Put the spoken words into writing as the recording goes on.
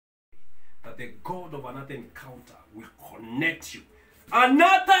the God of another encounter will connect you.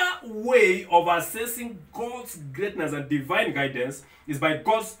 Another way of assessing God's greatness and divine guidance is by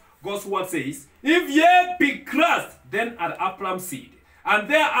God's word says, if ye be Christ, then are Abraham seed. And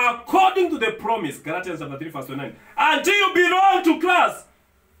they are according to the promise, Galatians chapter 3, verse 29. Until you belong to Christ,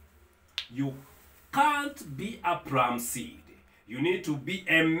 you can't be Abraham's seed. You need to be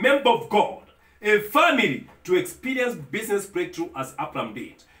a member of God, a family, to experience business breakthrough as Abraham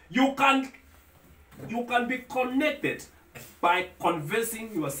did. You can be connected by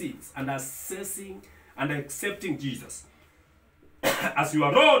confessing your sins and assessing and accepting Jesus as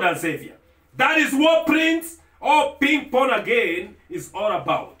your Lord and Savior. That is what Prince or being born again is all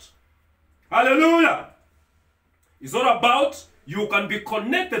about. Hallelujah. It's all about you can be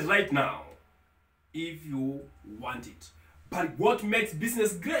connected right now if you want it. But what makes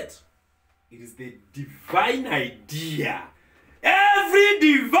business great? It is the divine idea. Every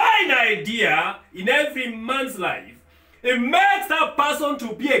divine idea in every man's life, it makes that person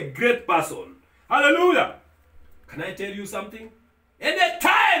to be a great person. Hallelujah. Can I tell you something?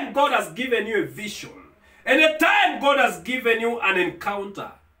 Anytime God has given you a vision, anytime God has given you an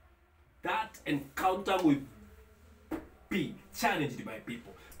encounter, that encounter will be challenged by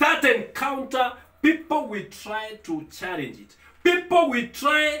people. That encounter, people will try to challenge it. People will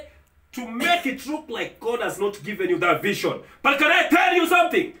try to make it look like God has not given you that vision. But can I tell you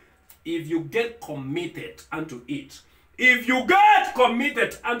something? If you get committed unto it, if you get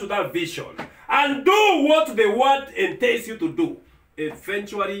committed unto that vision and do what the word entails you to do,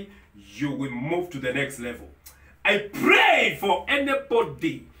 eventually you will move to the next level. I pray for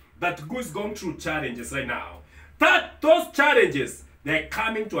anybody that is going through challenges right now, that those challenges, they're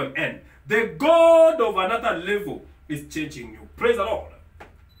coming to an end. The God of another level is changing you. Praise the Lord.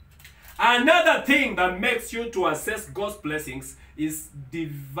 Another thing that makes you to assess God's blessings is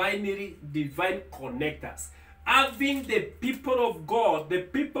divine connectors. Having the people of God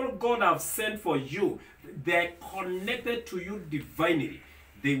have sent for you, they're connected to you divinely.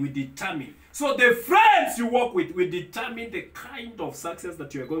 They will determine. So the friends you work with will determine the kind of success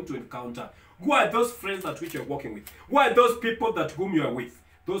that you are going to encounter. Who are those friends that which you're working with? Who are those people that whom you are with?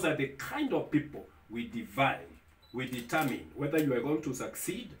 Those are the kind of people we determine whether you are going to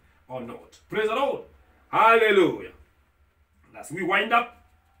succeed or not. Praise the Lord. Hallelujah. As we wind up,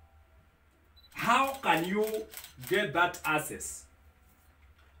 how can you get that access?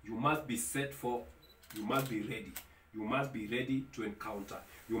 You must be set for, you must be ready. You must be ready to encounter.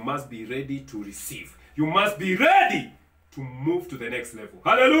 You must be ready to receive. You must be ready to move to the next level.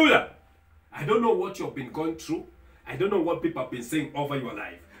 Hallelujah. I don't know what you've been going through. I don't know what people have been saying over your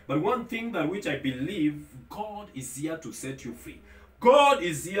life. But one thing that which I believe, God is here to set you free. God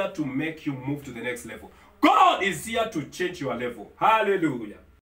is here to make you move to the next level. God is here to change your level. Hallelujah.